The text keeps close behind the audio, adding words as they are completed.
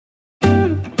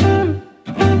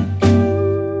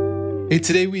Hey,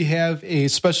 today we have a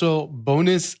special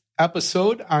bonus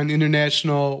episode on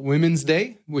International Women's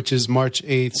Day, which is March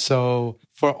 8th. So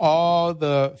for all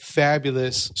the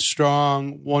fabulous,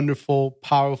 strong, wonderful,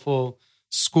 powerful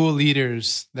school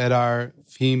leaders that are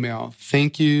female,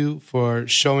 thank you for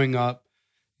showing up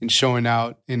and showing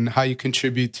out in how you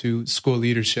contribute to school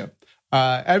leadership.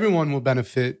 Everyone will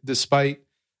benefit despite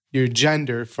your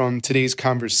gender from today's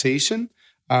conversation.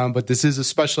 But this is a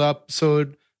special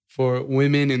episode for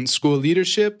women in school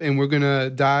leadership, and we're going to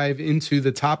dive into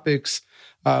the topics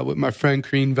with my friend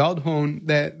Corrine Veldhoen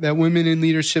that women in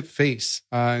leadership face,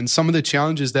 and some of the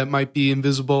challenges that might be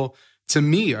invisible to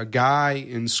me, a guy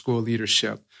in school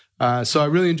leadership. So I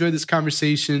really enjoyed this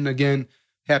conversation. Again,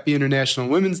 happy International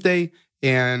Women's Day,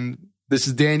 and this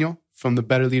is Daniel from the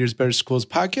Better Leaders, Better Schools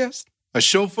podcast, a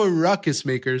show for ruckus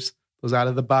makers, those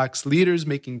out-of-the-box leaders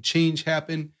making change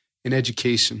happen in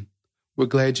education. We're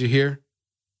glad you're here.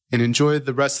 And enjoy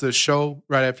the rest of the show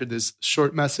right after this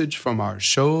short message from our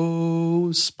show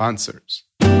sponsors.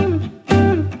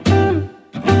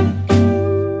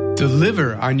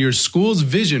 Deliver on your school's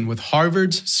vision with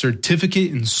Harvard's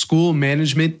Certificate in School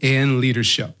Management and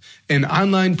Leadership, an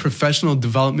online professional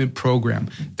development program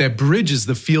that bridges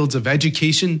the fields of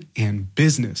education and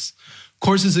business.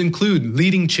 Courses include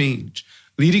leading change,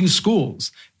 leading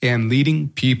schools, and leading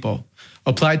people.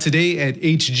 Apply today at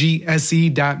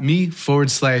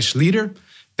hgse.me/leader.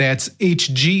 That's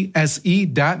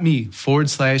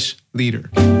hgse.me/leader.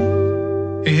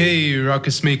 Hey,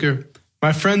 ruckus maker.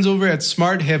 My friends over at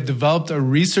Smart have developed a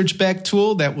research-backed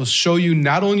tool that will show you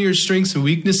not only your strengths and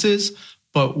weaknesses,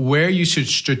 but where you should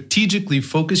strategically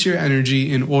focus your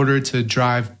energy in order to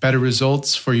drive better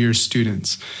results for your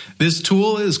students. This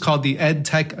tool is called the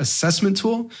EdTech Assessment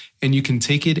Tool, and you can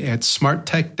take it at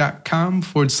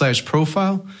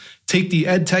smarttech.com/profile. Take the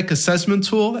EdTech Assessment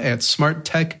Tool at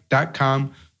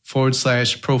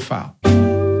smarttech.com/profile.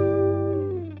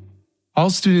 All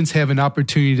students have an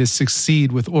opportunity to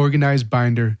succeed with Organized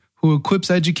Binder, who equips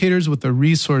educators with a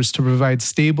resource to provide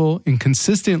stable and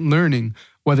consistent learning,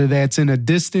 whether that's in a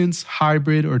distance,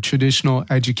 hybrid, or traditional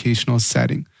educational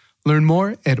setting. Learn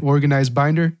more at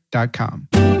organizedbinder.com.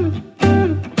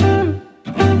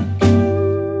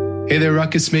 Hey there,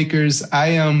 ruckus makers. I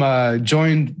am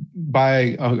joined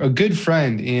by a good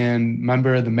friend and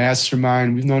member of the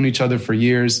mastermind. We've known each other for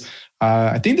years.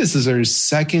 I think this is her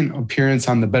second appearance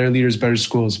on the Better Leaders, Better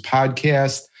Schools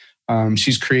podcast.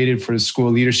 She's created for the School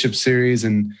Leadership Series,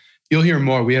 and you'll hear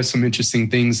more. We have some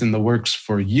interesting things in the works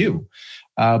for you.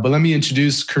 But let me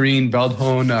introduce Corrine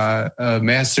Veldhoen, a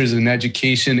master's in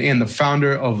education and the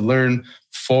founder of Learn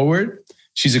Forward.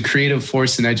 She's a creative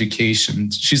force in education.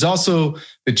 She's also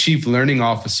the chief learning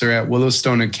officer at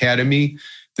Willowstone Academy,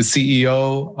 the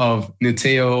CEO of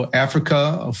Neteo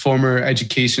Africa, a former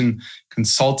education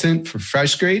consultant for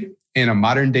Fresh Grade, and a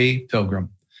modern-day pilgrim.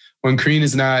 When Corrine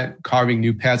is not carving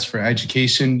new paths for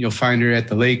education, you'll find her at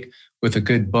the lake with a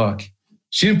good book.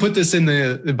 She didn't put this in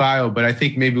the bio, but I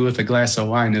think maybe with a glass of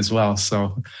wine as well.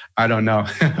 So I don't know.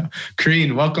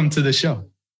 Corrine, welcome to the show.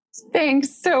 Thanks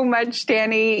so much,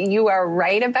 Danny. You are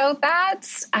right about that.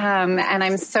 And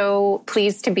I'm so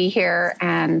pleased to be here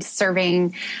and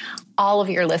serving all of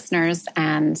your listeners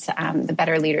and the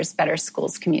Better Leaders, Better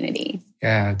Schools community.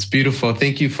 Yeah, it's beautiful.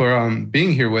 Thank you for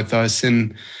being here with us.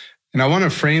 And I want to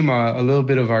frame a little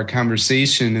bit of our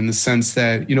conversation in the sense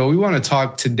that, we want to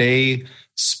talk today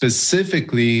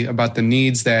specifically about the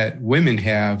needs that women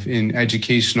have in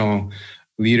educational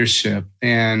leadership,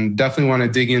 and definitely want to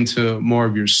dig into more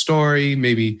of your story,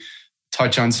 maybe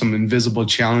touch on some invisible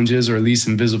challenges, or at least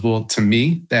invisible to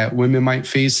me, that women might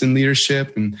face in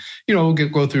leadership. And, we'll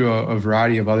go through a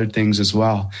variety of other things as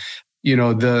well.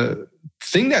 The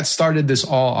thing that started this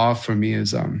all off for me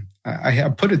is I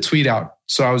put a tweet out.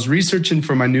 So I was researching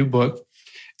for my new book,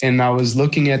 and I was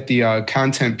looking at the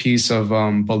content piece of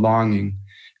belonging,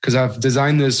 because I've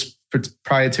designed this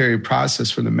proprietary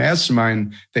process for the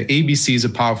mastermind, the ABCs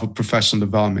of powerful professional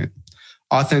development.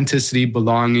 Authenticity,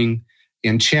 belonging,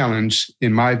 and challenge,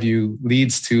 in my view,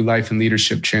 leads to life and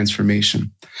leadership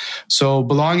transformation. So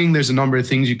belonging, there's a number of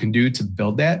things you can do to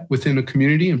build that within a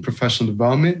community and professional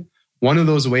development. One of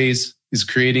those ways is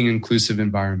creating inclusive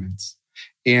environments.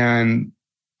 And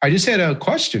I just had a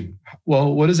question.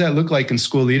 Well, what does that look like in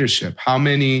school leadership? How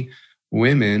many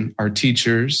women are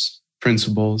teachers,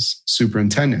 principals,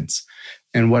 superintendents?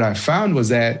 And what I found was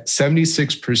that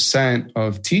 76%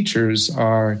 of teachers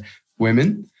are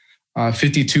women,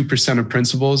 52% of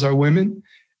principals are women,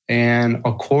 and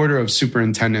a quarter of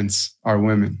superintendents are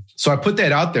women. So I put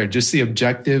that out there, just the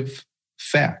objective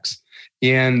facts.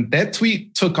 And that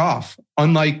tweet took off,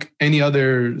 unlike any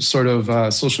other sort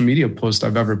of social media post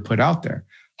I've ever put out there.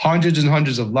 Hundreds and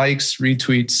hundreds of likes,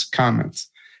 retweets, comments.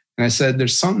 And I said,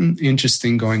 there's something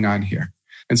interesting going on here.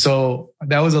 And so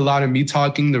that was a lot of me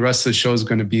talking. The rest of the show is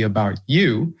going to be about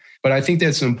you. But I think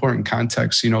that's an important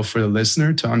context, for the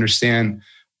listener to understand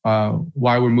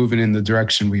why we're moving in the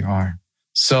direction we are.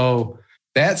 So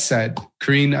that said,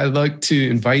 Kareen, I'd like to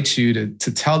invite you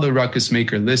to tell the Ruckus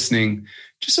Maker listening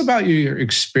just about your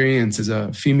experience as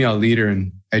a female leader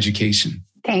in education.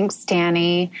 Thanks,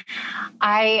 Danny.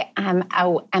 I am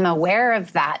aware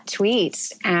of that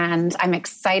tweet, and I'm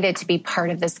excited to be part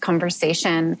of this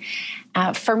conversation.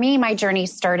 For me, my journey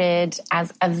started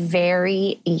as a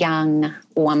very young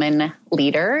woman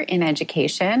leader in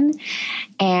education,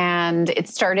 and it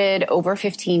started over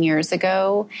 15 years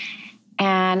ago.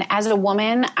 And as a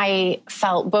woman, I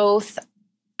felt both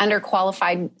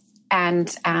underqualified and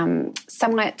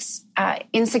somewhat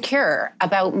insecure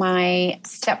about my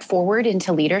step forward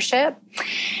into leadership.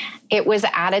 It was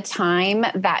at a time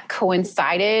that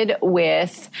coincided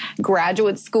with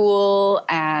graduate school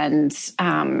and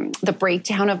the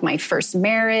breakdown of my first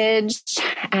marriage.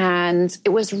 And it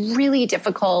was really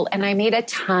difficult. And I made a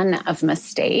ton of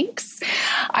mistakes.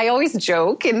 I always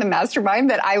joke in the mastermind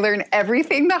that I learn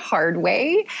everything the hard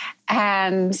way.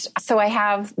 And so I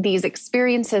have these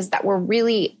experiences that were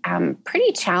really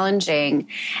pretty challenging.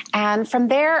 And from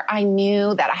there, I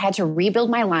knew that I had to rebuild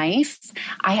my life.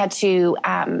 I had to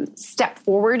step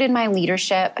forward in my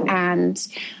leadership and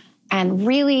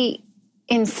really,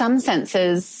 in some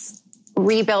senses,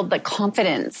 rebuild the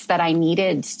confidence that I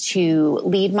needed to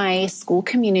lead my school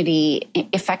community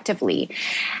effectively.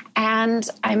 And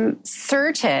I'm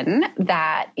certain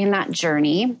that in that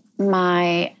journey,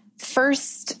 my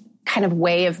first kind of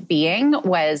way of being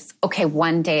was, okay,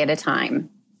 one day at a time.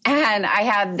 And I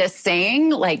had this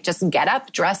saying, like, just get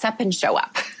up, dress up, and show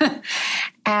up.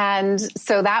 And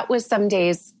so that was some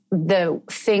days the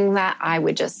thing that I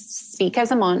would just speak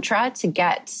as a mantra to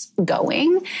get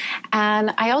going.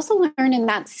 And I also learned in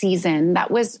that season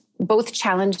that was both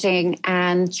challenging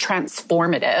and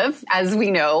transformative, as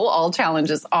we know all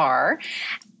challenges are,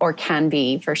 or can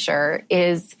be for sure,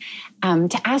 is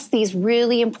to ask these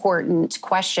really important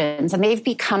questions. And they've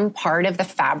become part of the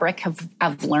fabric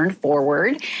of Learn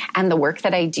Forward and the work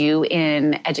that I do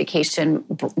in education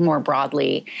more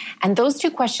broadly. And those two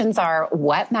questions are,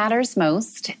 what matters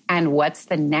most and what's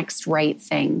the next right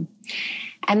thing?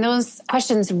 And those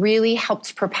questions really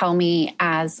helped propel me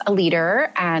as a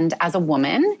leader and as a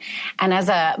woman and as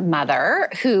a mother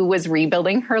who was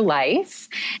rebuilding her life.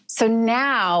 So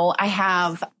now I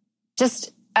have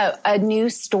just a new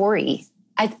story.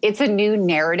 It's a new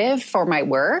narrative for my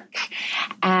work,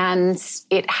 and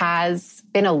it has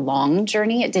been a long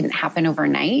journey. It didn't happen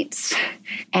overnight.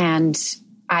 And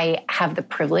I have the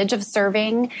privilege of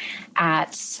serving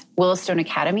at Willowstone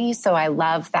Academy. So I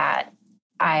love that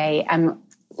I am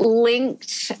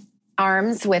linked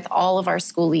arms with all of our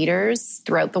school leaders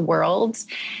throughout the world.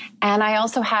 And I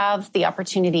also have the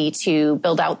opportunity to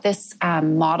build out this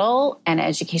model and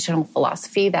educational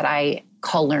philosophy that I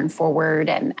call Learn Forward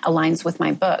and aligns with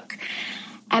my book.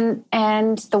 And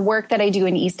the work that I do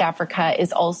in East Africa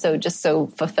is also just so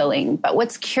fulfilling. But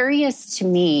what's curious to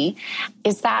me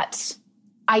is that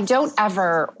I don't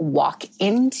ever walk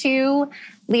into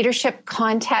leadership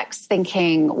context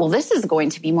thinking, well, this is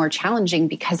going to be more challenging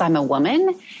because I'm a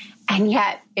woman. And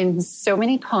yet in so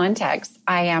many contexts,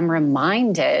 I am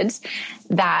reminded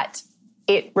that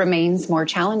it remains more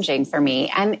challenging for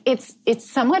me. And it's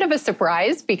somewhat of a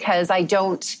surprise because I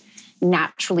don't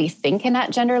naturally think in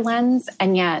that gender lens.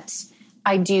 And yet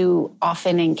I do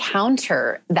often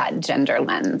encounter that gender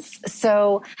lens.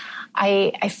 So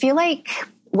I feel like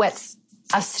what's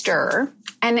a stir,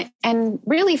 and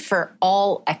really for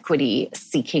all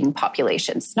equity-seeking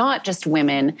populations, not just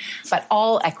women, but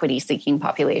all equity-seeking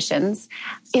populations,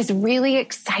 is really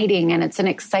exciting. And it's an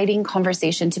exciting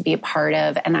conversation to be a part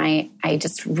of. And I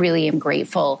just really am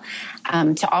grateful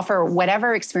to offer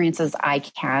whatever experiences I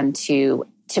can to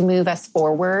move us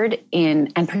forward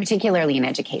and particularly in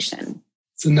education.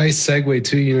 It's a nice segue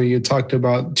too. You talked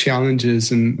about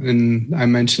challenges and I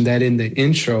mentioned that in the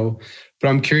intro. But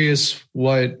I'm curious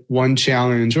what one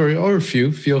challenge or a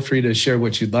few, feel free to share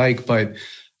what you'd like, but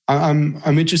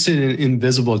I'm interested in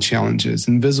invisible challenges,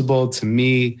 invisible to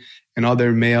me and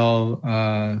other male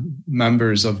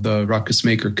members of the Ruckus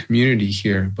Maker community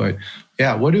here. But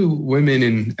yeah, what do women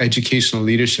in educational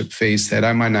leadership face that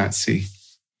I might not see?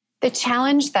 The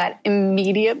challenge that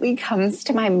immediately comes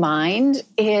to my mind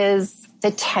is the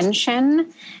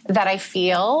tension that I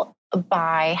feel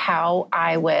by how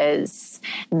I was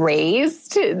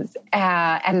raised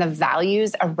and the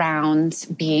values around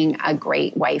being a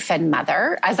great wife and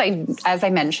mother. As I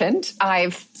mentioned,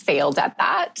 I've failed at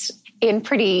that in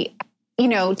pretty,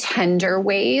 tender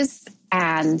ways.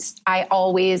 And I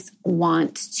always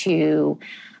want to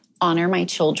honor my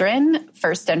children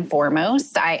first and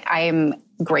foremost. I am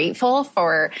grateful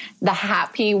for the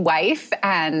happy wife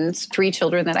and 3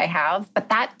 children that I have. But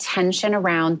that tension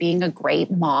around being a great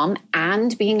mom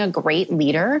and being a great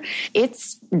leader,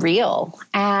 it's real.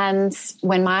 And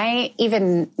when my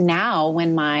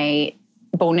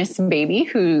bonus baby,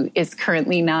 who is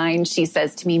currently 9, she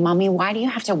says to me, "Mommy, why do you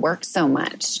have to work so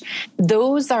much?"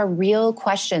 Those are real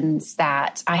questions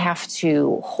that I have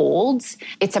to hold.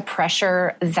 It's a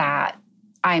pressure that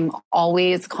I'm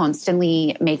always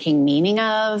constantly making meaning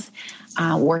of,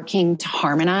 working to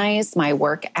harmonize my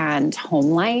work and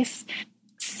home life,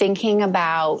 thinking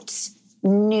about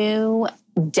new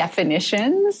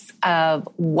definitions of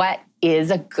what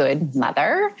is a good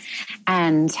mother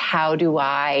and how do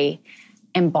I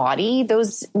embody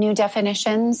those new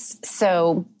definitions.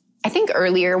 So I think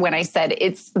earlier when I said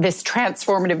it's this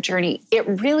transformative journey, it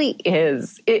really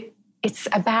is. It's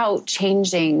about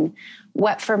changing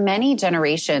what for many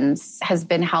generations has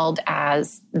been held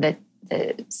as the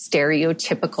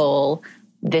stereotypical,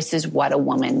 this is what a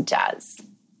woman does.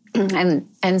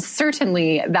 And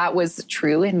certainly that was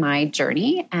true in my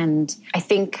journey. And I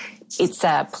think it's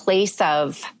a place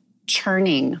of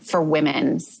churning for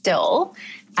women still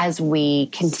as we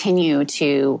continue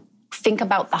to think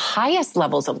about the highest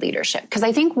levels of leadership. Because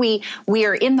I think we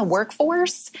are in the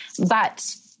workforce, but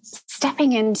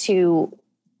stepping into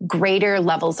greater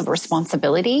levels of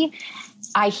responsibility,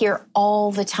 I hear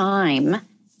all the time,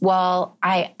 well,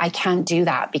 I can't do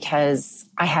that because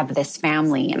I have this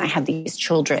family and I have these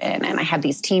children and I have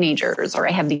these teenagers or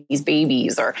I have these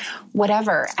babies or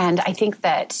whatever. And I think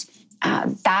that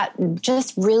that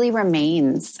just really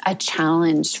remains a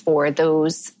challenge for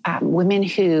those women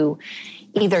who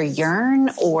either yearn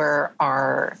or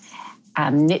are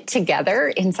knit together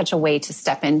in such a way to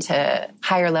step into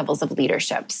higher levels of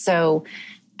leadership. So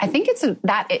I think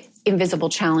that invisible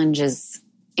challenge is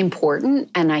important.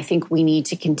 And I think we need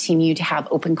to continue to have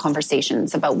open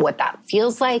conversations about what that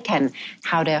feels like and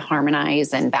how to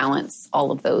harmonize and balance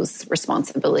all of those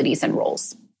responsibilities and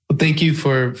roles. Well, thank you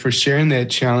for sharing that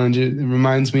challenge. It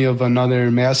reminds me of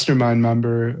another mastermind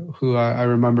member who I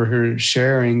remember her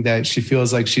sharing that she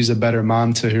feels like she's a better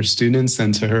mom to her students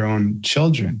than to her own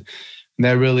children. And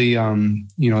that really,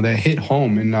 that hit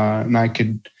home. And I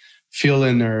could feel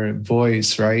in her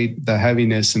voice, right, the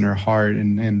heaviness in her heart,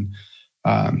 and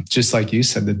just like you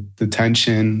said, the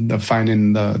tension, the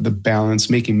finding the balance,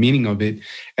 making meaning of it.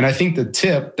 And I think the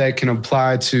tip that can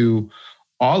apply to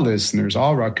all listeners,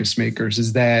 all ruckus makers,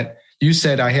 is that you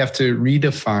said I have to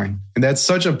redefine, and that's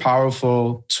such a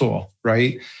powerful tool,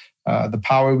 right? The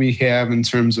power we have in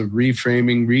terms of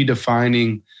reframing,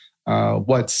 redefining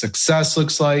what success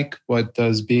looks like, what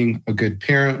does being a good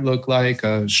parent look like,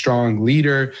 a strong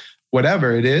leader.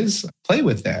 Whatever it is, play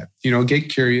with that, get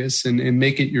curious and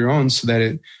make it your own so that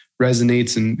it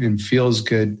resonates and feels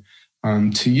good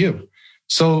to you.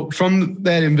 So from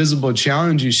that invisible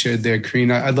challenge you shared there,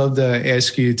 Karina, I'd love to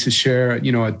ask you to share,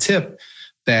 a tip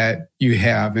that you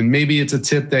have. And maybe it's a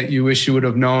tip that you wish you would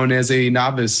have known as a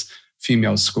novice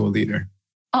female school leader.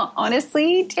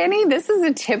 Honestly, Danny, this is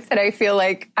a tip that I feel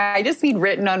like I just need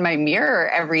written on my mirror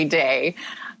every day.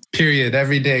 Period.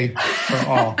 Every day for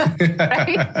all.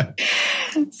 Right?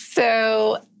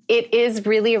 So it is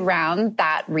really around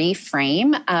that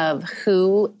reframe of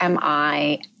who am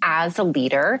I as a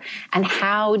leader and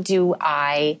how do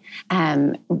I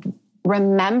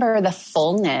remember the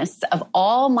fullness of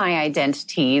all my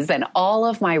identities and all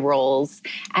of my roles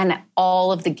and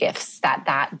all of the gifts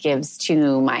that gives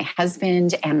to my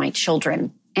husband and my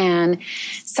children. And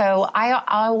so I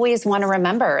always want to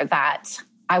remember that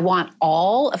I want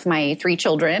all of my 3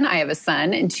 children. I have a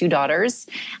son and 2 daughters,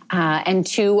 and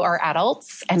 2 are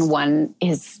adults, and 1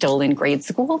 is still in grade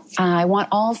school. I want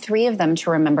all 3 of them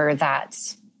to remember that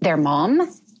their mom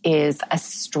is a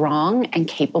strong and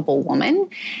capable woman,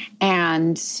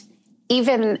 and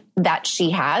even that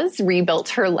she has rebuilt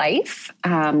her life,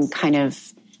 kind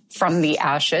of from the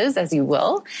ashes, as you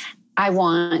will. I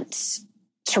want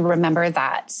to remember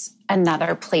that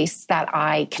another place that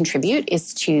I contribute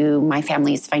is to my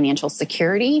family's financial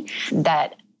security,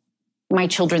 that my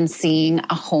children seeing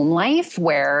a home life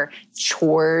where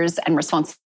chores and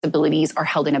responsibilities are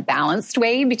held in a balanced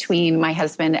way between my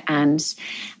husband and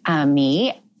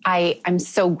me. I'm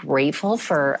so grateful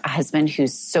for a husband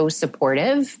who's so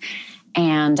supportive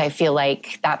And I feel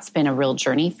like that's been a real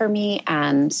journey for me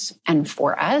and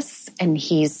for us. And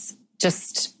he's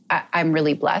just, I'm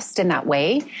really blessed in that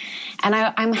way. And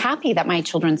I'm happy that my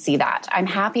children see that. I'm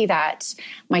happy that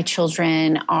my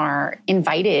children are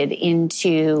invited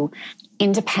into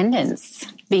independence,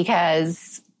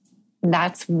 because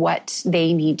that's what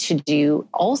they need to do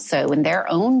also in their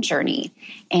own journey.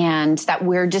 And that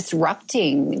we're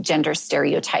disrupting gender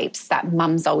stereotypes, that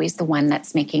mom's always the one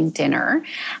that's making dinner.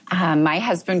 My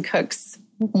husband cooks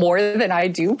more than I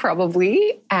do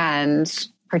probably, and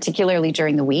particularly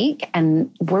during the week. And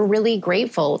we're really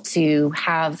grateful to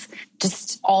have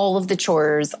just all of the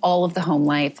chores, all of the home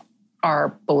life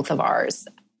are both of ours.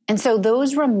 And so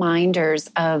those reminders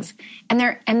of, and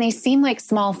they seem like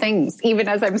small things, even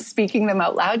as I'm speaking them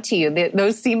out loud to you,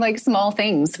 those seem like small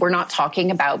things. We're not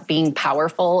talking about being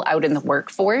powerful out in the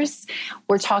workforce.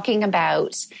 We're talking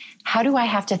about, how do I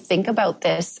have to think about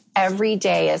this every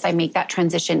day as I make that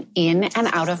transition in and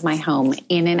out of my home,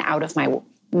 in and out of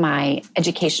my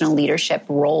educational leadership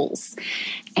roles?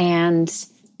 And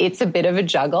it's a bit of a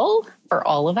juggle for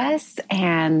all of us.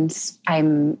 And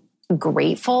I'm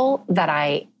grateful that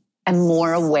I am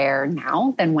more aware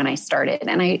now than when I started.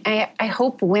 And I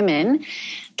hope women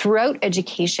throughout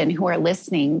education who are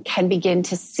listening can begin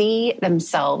to see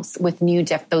themselves with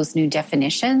those new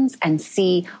definitions and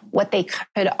see what they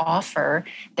could offer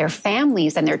their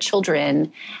families and their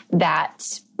children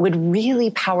that would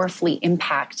really powerfully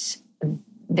impact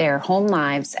their home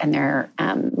lives and their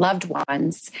loved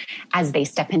ones as they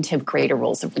step into greater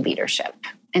roles of leadership.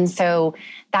 And so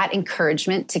that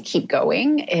encouragement to keep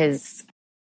going is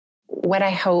what I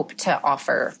hope to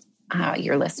offer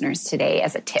your listeners today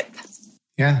as a tip.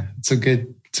 Yeah, it's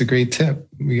a great tip.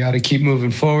 We got to keep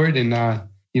moving forward. And,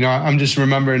 I'm just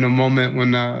remembering a moment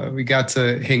when we got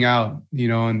to hang out,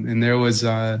 and there was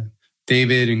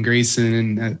David and Grayson,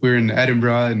 and we were in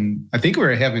Edinburgh, and I think we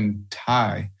were having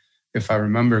Thai, if I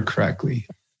remember correctly.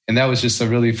 And that was just a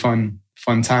really fun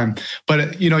time.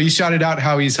 But, you shouted out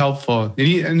how he's helpful.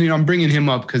 And I'm bringing him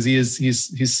up because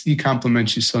he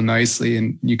compliments you so nicely,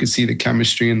 and you can see the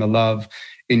chemistry and the love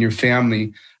in your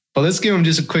family. But let's give him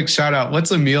just a quick shout out.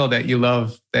 What's a meal that you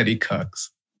love that he cooks?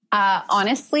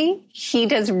 Honestly, he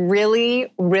does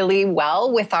really, really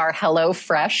well with our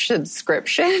HelloFresh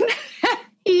subscription.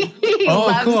 he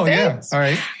loves cool. it. Yeah. All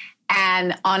right.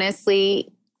 And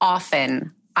honestly,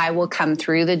 often I will come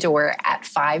through the door at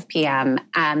 5 p.m.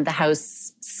 and the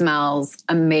house smells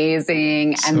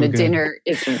amazing and the dinner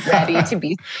is ready to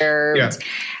be served. Yeah.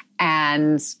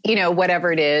 And,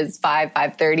 whatever it is,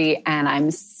 5:30. And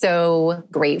I'm so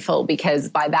grateful because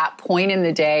by that point in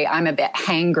the day, I'm a bit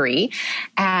hangry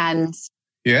and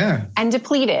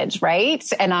depleted, right?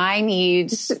 And I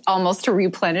need almost to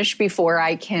replenish before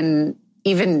I can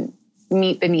even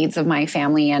meet the needs of my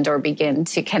family and or begin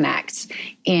to connect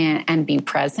and be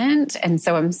present. And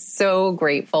so I'm so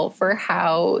grateful for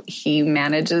how he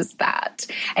manages that.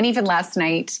 And even last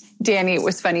night, Danny, it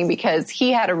was funny because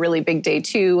he had a really big day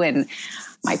too. And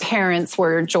my parents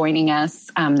were joining us.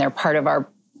 They're part of our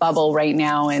bubble right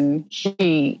now. And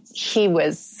he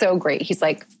was so great. He's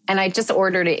like, and I just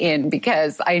ordered it in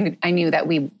because I knew that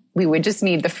we would just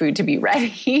need the food to be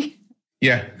ready.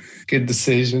 Yeah, good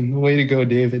decision. Way to go,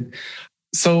 David.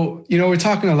 So, we're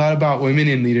talking a lot about women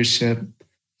in leadership,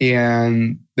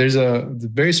 and there's a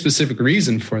very specific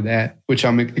reason for that, which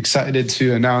I'm excited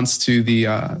to announce to the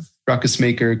Ruckus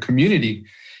Maker community.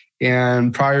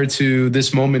 And prior to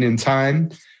this moment in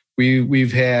time,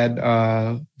 we've had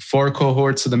 4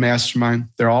 cohorts of the mastermind.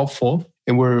 They're all full,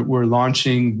 and we're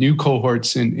launching new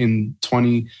cohorts in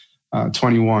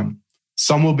 2021.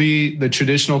 Some will be the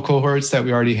traditional cohorts that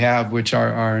we already have, which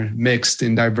are mixed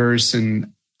and diverse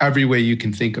in every way you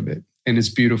can think of it. And it's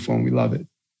beautiful and we love it.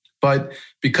 But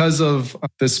because of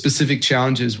the specific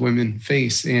challenges women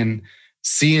face and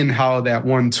seeing how that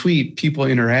one tweet, people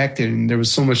interacted and there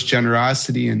was so much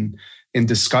generosity and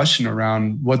discussion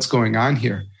around what's going on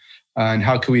here and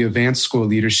how can we advance school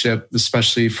leadership,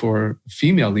 especially for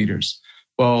female leaders.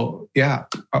 Well, yeah,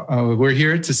 we're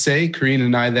here to say, Karina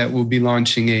and I, that we'll be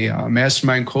launching a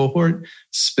mastermind cohort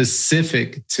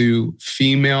specific to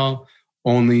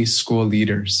female-only school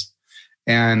leaders.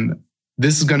 And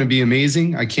this is going to be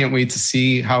amazing. I can't wait to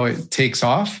see how it takes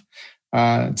off.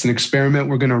 It's an experiment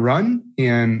we're going to run,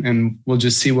 and we'll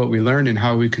just see what we learn and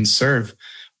how we can serve.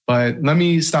 But let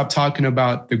me stop talking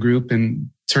about the group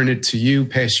and turn it to you,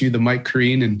 pass you the mic,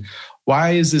 Karine. And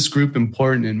why is this group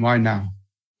important and why now?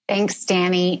 Thanks,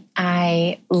 Danny.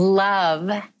 I love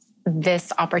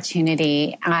this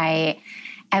opportunity. I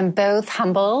am both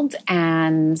humbled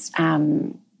and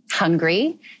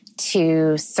hungry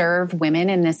to serve women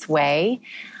in this way.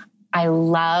 I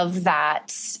love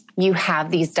that you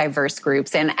have these diverse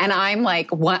groups. And I'm like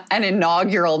an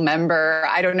inaugural member.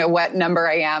 I don't know what number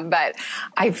I am, but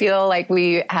I feel like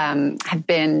we have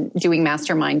been doing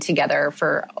Mastermind together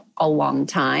for a long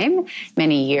time,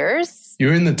 many years.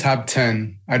 You're in the top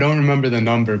 10. I don't remember the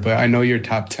number, but I know you're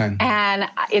top 10. And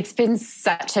it's been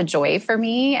such a joy for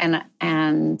me.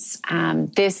 And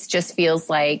this just feels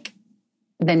like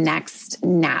the next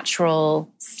natural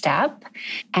step.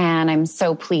 And I'm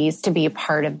so pleased to be a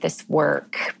part of this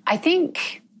work. I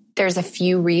think there's a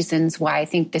few reasons why I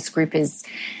think this group is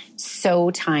so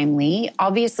timely.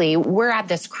 Obviously, we're at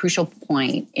this crucial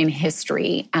point in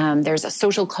history. There's a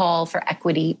social call for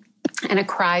equity and a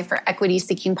cry for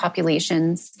equity-seeking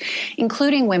populations,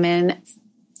 including women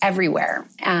everywhere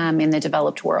in the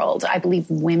developed world. I believe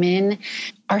women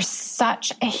are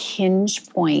such a hinge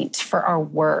point for our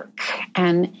work.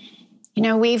 And,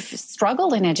 we've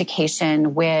struggled in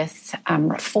education with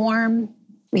reform.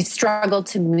 We've struggled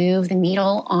to move the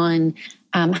needle on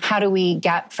how do we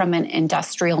get from an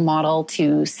industrial model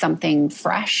to something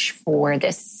fresh for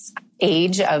this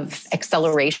age of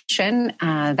acceleration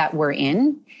that we're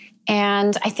in.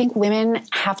 And I think women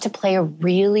have to play a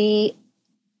really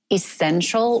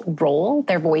essential role.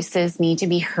 Their voices need to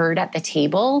be heard at the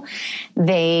table.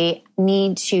 They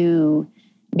need to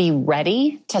be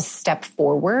ready to step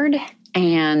forward.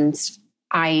 And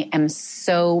I am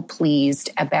so pleased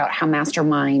about how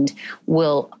Mastermind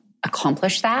will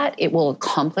accomplish that. It will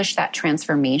accomplish that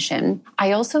transformation.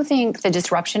 I also think the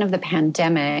disruption of the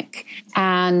pandemic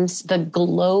and the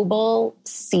global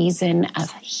season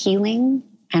of healing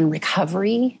and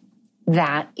recovery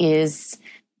that is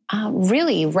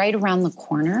really right around the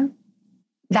corner.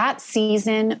 That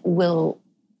season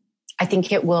I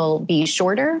think it will be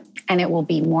shorter and it will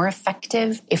be more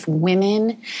effective if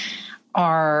women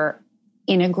are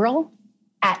integral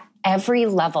at every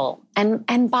level.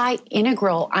 And by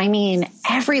integral, I mean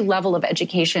every level of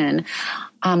education.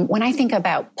 When I think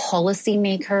about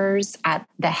policymakers at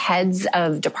the heads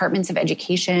of departments of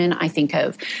education, I think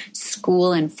of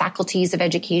school and faculties of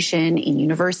education in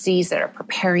universities that are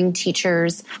preparing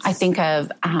teachers. I think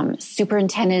of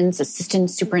superintendents,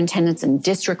 assistant superintendents, and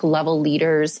district level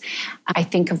leaders. I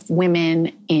think of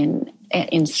women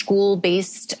in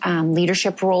school-based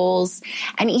leadership roles,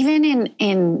 and even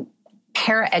in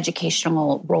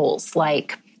paraeducational roles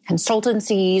like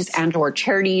consultancies and or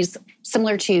charities,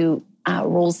 similar to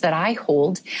roles that I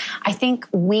hold. I think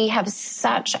we have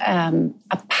such a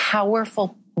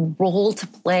powerful role to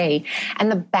play,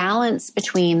 and the balance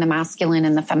between the masculine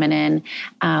and the feminine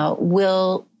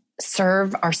will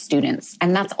serve our students.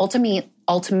 And that's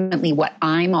ultimately what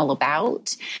I'm all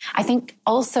about. I think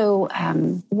also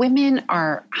women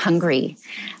are hungry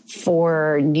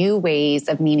for new ways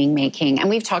of meaning making. And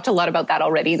we've talked a lot about that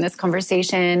already in this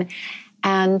conversation.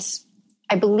 And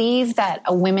I believe that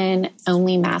a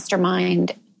women-only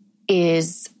mastermind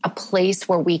is a place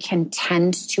where we can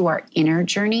tend to our inner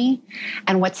journey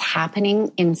and what's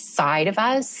happening inside of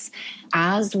us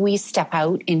as we step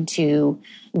out into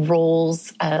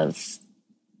roles of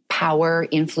power,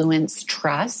 influence,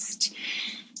 trust.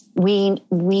 We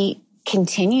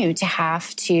continue to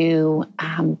have to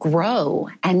grow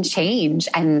and change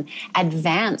and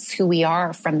advance who we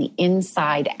are from the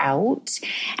inside out.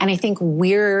 And I think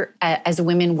as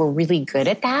women, we're really good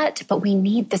at that, but we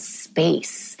need the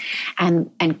space.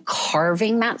 And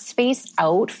carving that space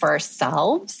out for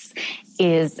ourselves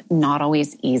is not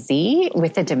always easy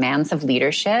with the demands of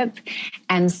leadership.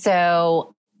 And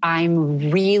so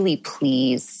I'm really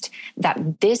pleased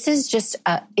that this is just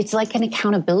it's like an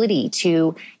accountability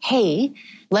to, hey,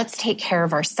 let's take care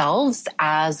of ourselves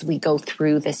as we go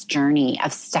through this journey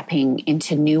of stepping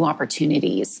into new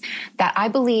opportunities that I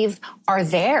believe are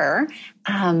there,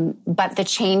 but the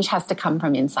change has to come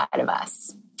from inside of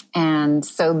us. And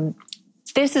so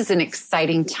this is an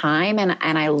exciting time, and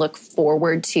I look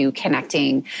forward to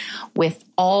connecting with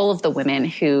all of the women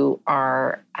who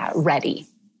are ready.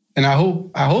 And I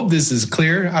hope this is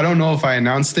clear. I don't know if I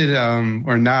announced it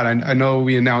or not. I know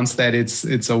we announced that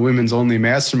it's a women's only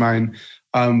mastermind,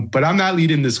 but I'm not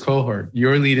leading this cohort.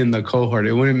 You're leading the cohort.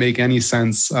 It wouldn't make any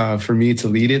sense for me to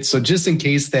lead it. So just in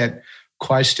case that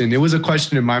question, it was a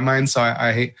question in my mind, so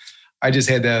I just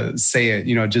had to say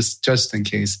it, just in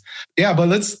case. Yeah, but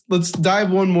let's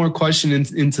dive one more question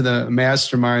into the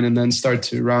mastermind and then start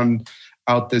to round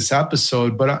out this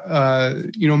episode. But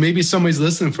maybe somebody's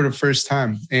listening for the first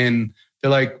time and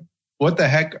they're like, what the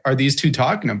heck are these two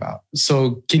talking about?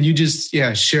 So can you just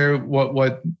share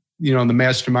what the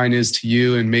mastermind is to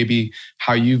you, and maybe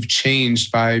how you've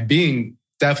changed by being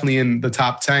definitely in the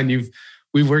top 10?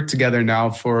 We've worked together now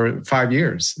for 5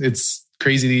 years. It's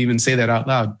crazy to even say that out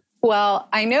loud. Well,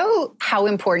 I know how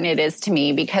important it is to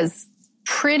me because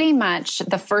pretty much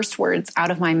the first words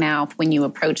out of my mouth when you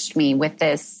approached me with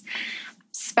this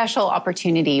special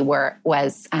opportunity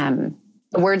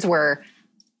the words were,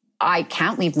 I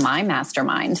can't leave my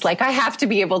mastermind. Like, I have to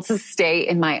be able to stay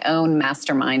in my own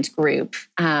mastermind group,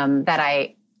 that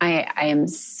I am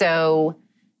so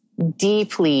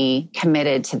deeply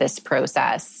committed to this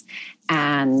process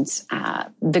and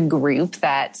the group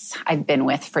that I've been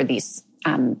with for these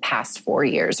past 4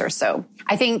 years or so.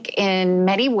 I think in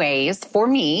many ways, for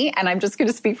me, and I'm just going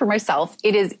to speak for myself,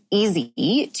 it is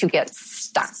easy to get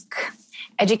stuck.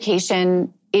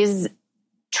 Education is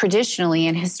traditionally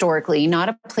and historically not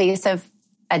a place of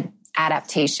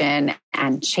adaptation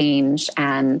and change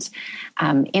and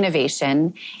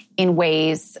innovation in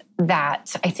ways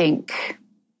that I think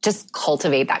just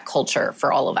cultivate that culture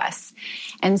for all of us.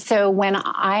 And so when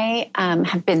I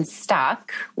have been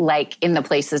stuck, like in the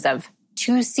places of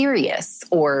too serious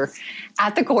or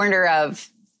at the corner of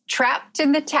trapped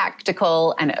in the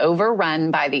tactical and overrun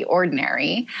by the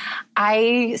ordinary,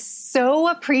 I so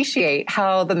appreciate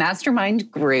how the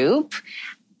mastermind group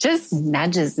just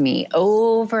nudges me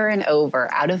over and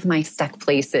over out of my stuck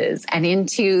places and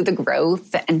into the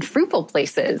growth and fruitful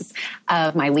places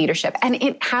of my leadership. And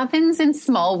it happens in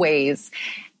small ways.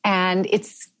 And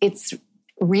it's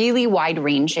really wide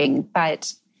ranging.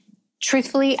 But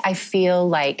truthfully, I feel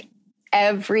like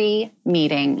every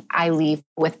meeting I leave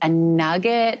with a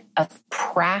nugget of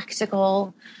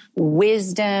practical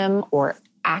wisdom or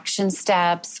action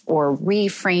steps or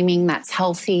reframing that's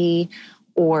healthy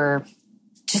or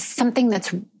just something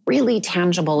that's really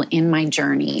tangible in my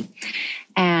journey.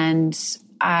 And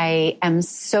I am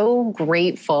so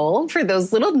grateful for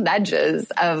those little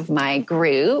nudges of my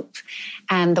group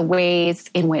and the ways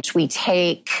in which we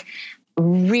take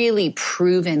really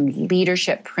proven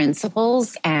leadership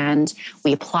principles and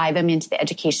we apply them into the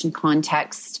education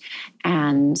context.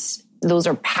 And those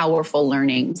are powerful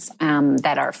learnings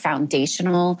that are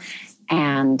foundational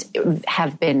and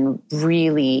have been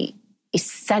really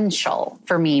essential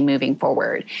for me moving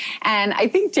forward. And I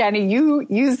think, Danny, you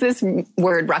use this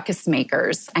word ruckus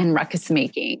makers and ruckus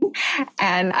making.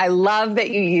 And I love that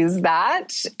you use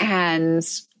that. And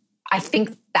I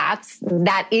think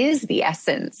that is the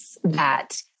essence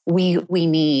that we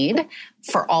need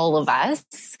for all of us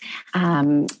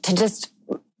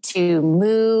to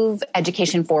move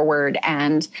education forward.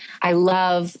 And I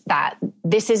love that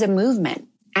this is a movement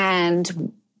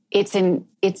and it's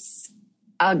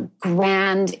a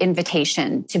grand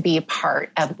invitation to be a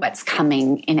part of what's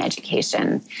coming in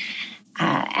education.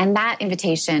 And that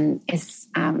invitation is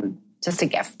just a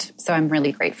gift. So I'm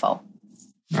really grateful.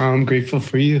 I'm grateful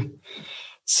for you.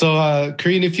 So,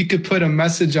 Corinne, if you could put a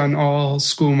message on all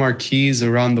school marquees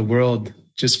around the world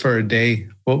just for a day,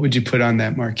 what would you put on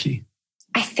that marquee?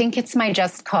 I think it's my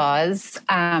just cause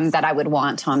that I would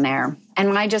want on there.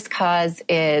 And my just cause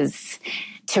is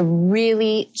to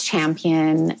really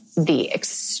champion the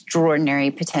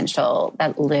extraordinary potential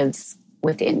that lives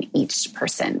within each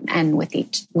person and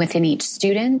within each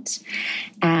student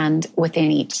and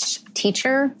within each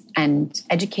teacher and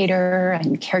educator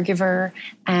and caregiver,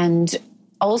 and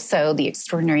also the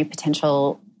extraordinary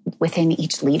potential within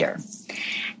each leader.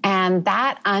 And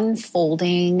that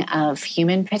unfolding of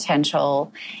human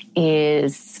potential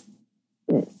is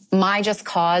my just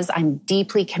cause. I'm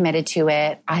deeply committed to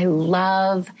it. I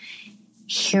love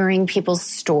hearing people's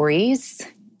stories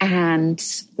and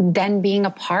then being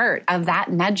a part of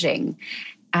that nudging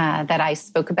that I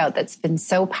spoke about that's been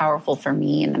so powerful for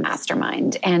me in the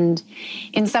mastermind. And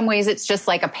in some ways, it's just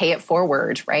like a pay it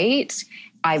forward, right?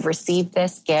 I've received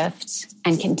this gift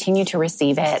and continue to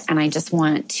receive it. And I just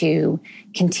want to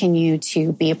continue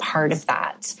to be a part of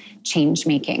that change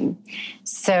making.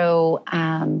 So,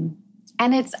 and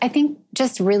it's, I think,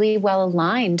 just really well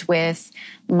aligned with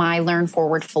my Learn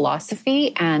Forward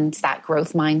philosophy and that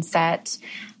growth mindset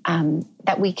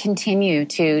that we continue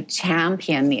to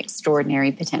champion the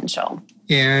extraordinary potential.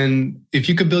 And if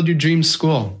you could build your dream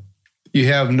school, you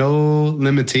have no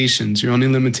limitations. Your only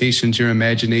limitations, your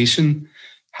imagination.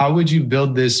 How would you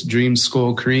build this dream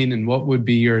school, Corinne, and what would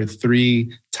be your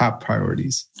 3 top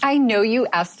priorities? I know you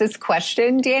asked this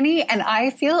question, Danny, and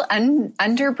I feel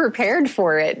underprepared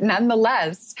for it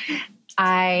nonetheless.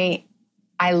 I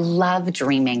love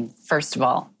dreaming, first of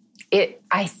all.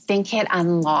 I think it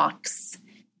unlocks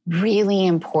really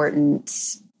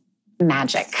important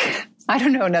magic. I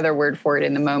don't know another word for it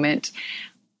in the moment.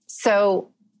 So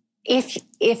if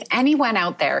anyone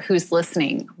out there who's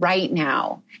listening right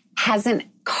now hasn't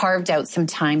carved out some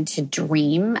time to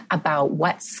dream about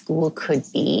what school could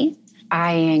be,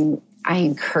 I I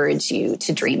encourage you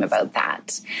to dream about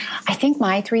that. I think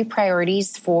my 3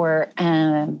 priorities for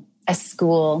a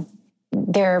school,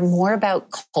 they're more about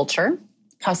culture,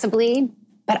 possibly,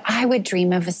 but I would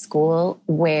dream of a school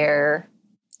where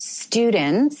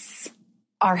students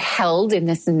are held in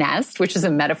this nest, which is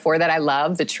a metaphor that I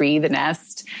love, the tree, the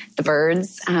nest, the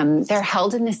birds. They're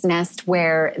held in this nest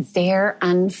where their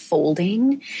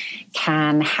unfolding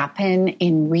can happen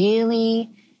in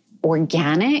really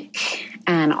organic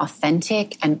and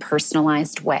authentic and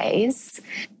personalized ways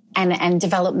and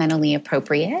developmentally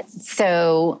appropriate.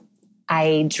 So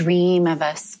I dream of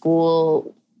a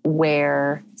school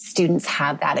where students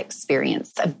have that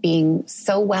experience of being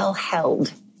so well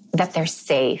held that they're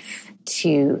safe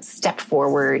to step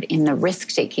forward in the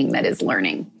risk-taking that is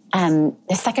learning. The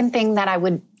second thing that I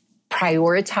would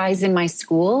prioritize in my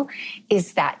school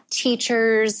is that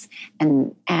teachers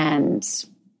and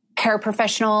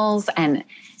paraprofessionals and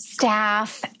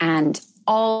staff and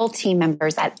all team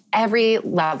members at every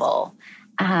level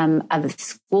of the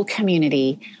school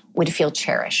community would feel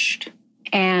cherished.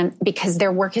 And because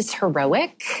their work is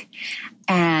heroic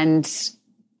and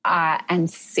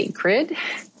sacred.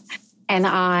 And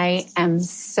I am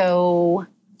so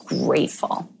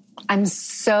grateful. I'm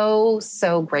so,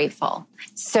 so grateful.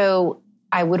 So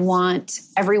I would want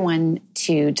everyone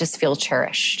to just feel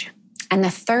cherished. And the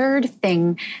third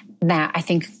thing that I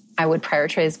think I would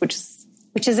prioritize,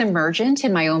 which is emergent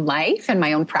in my own life and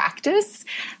my own practice,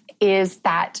 is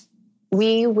that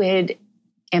we would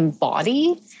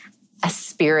embody a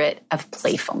spirit of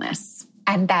playfulness.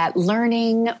 And that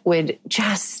learning would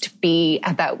just be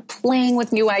about playing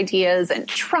with new ideas and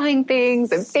trying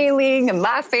things and failing and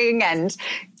laughing and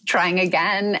trying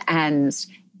again and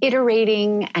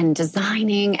iterating and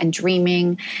designing and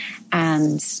dreaming.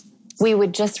 And we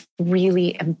would just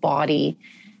really embody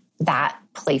that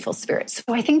playful spirit. So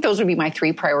I think those would be my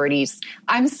 3 priorities.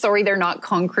 I'm sorry they're not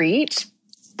concrete,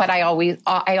 but I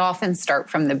often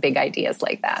start from the big ideas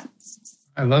like that.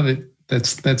 I love it.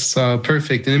 That's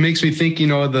perfect. And it makes me think,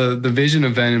 the Vision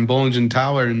event in Bollingen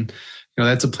Tower, and,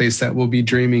 that's a place that we'll be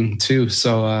dreaming too.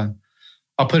 So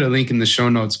I'll put a link in the show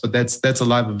notes, but that's a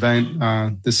live event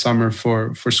this summer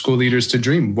for school leaders to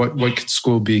dream. What could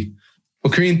school be?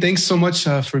 Well, Corinne, thanks so much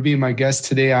for being my guest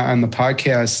today on the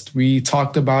podcast. We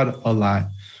talked about a lot,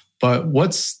 but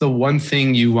what's the one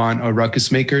thing you want a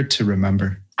ruckus maker to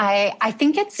remember? I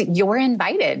think it's you're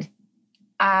invited.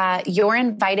 You're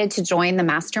invited to join the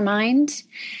mastermind.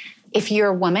 If you're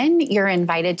a woman, you're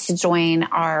invited to join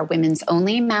our women's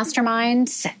only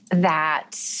mastermind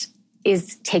that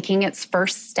is taking its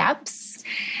first steps,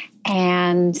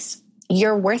 and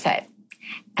you're worth it.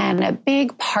 And a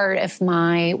big part of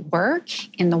my work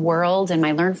in the world and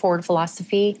my Learn Forward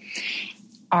philosophy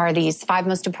are these 5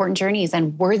 most important journeys,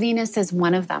 and worthiness is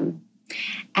one of them.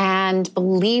 And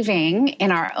believing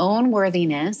in our own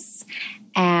worthiness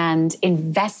and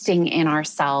investing in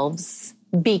ourselves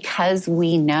because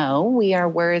we know we are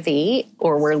worthy,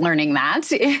 or we're learning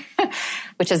that,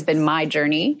 which has been my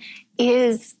journey,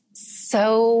 it's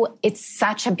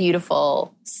such a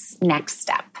beautiful next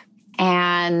step.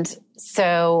 And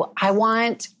so I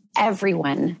want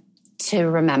everyone to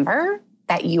remember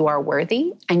that you are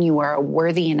worthy and you are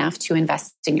worthy enough to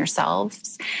invest in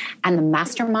yourselves. And the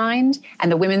mastermind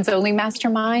and the women's only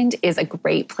mastermind is a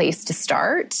great place to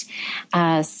start.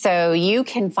 So you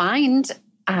can find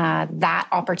that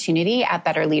opportunity at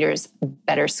Better Leaders,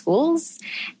 Better Schools.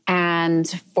 And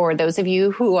for those of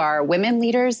you who are women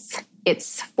leaders,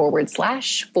 it's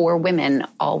 /for women,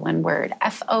 all one word,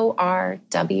 FORWOMEN.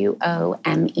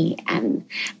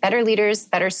 Better Leaders,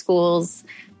 Better Schools,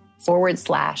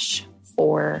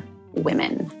 /for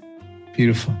women.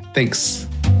 Beautiful. Thanks.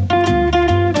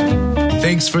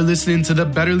 Thanks for listening to the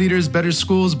Better Leaders, Better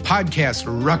Schools podcast,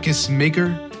 Ruckus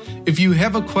Maker. If you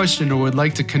have a question or would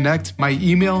like to connect, my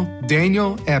email,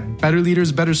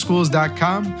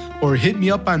 daniel@betterleadersbetterschools.com, or hit me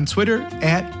up on Twitter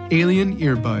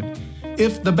 @AlienEarbud.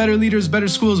 If the Better Leaders, Better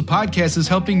Schools podcast is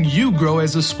helping you grow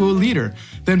as a school leader,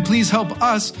 then please help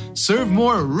us serve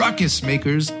more ruckus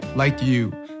makers like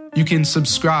you. You can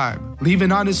subscribe, leave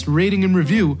an honest rating and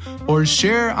review, or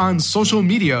share on social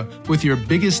media with your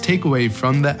biggest takeaway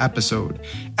from the episode.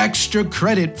 Extra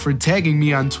credit for tagging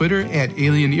me on Twitter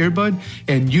 @AlienEarbud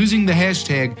and using the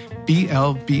hashtag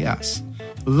BLBS.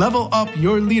 Level up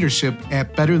your leadership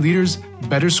at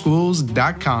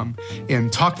betterleadersbetterschools.com,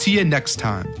 and talk to you next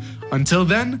time. Until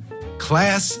then,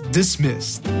 class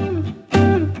dismissed.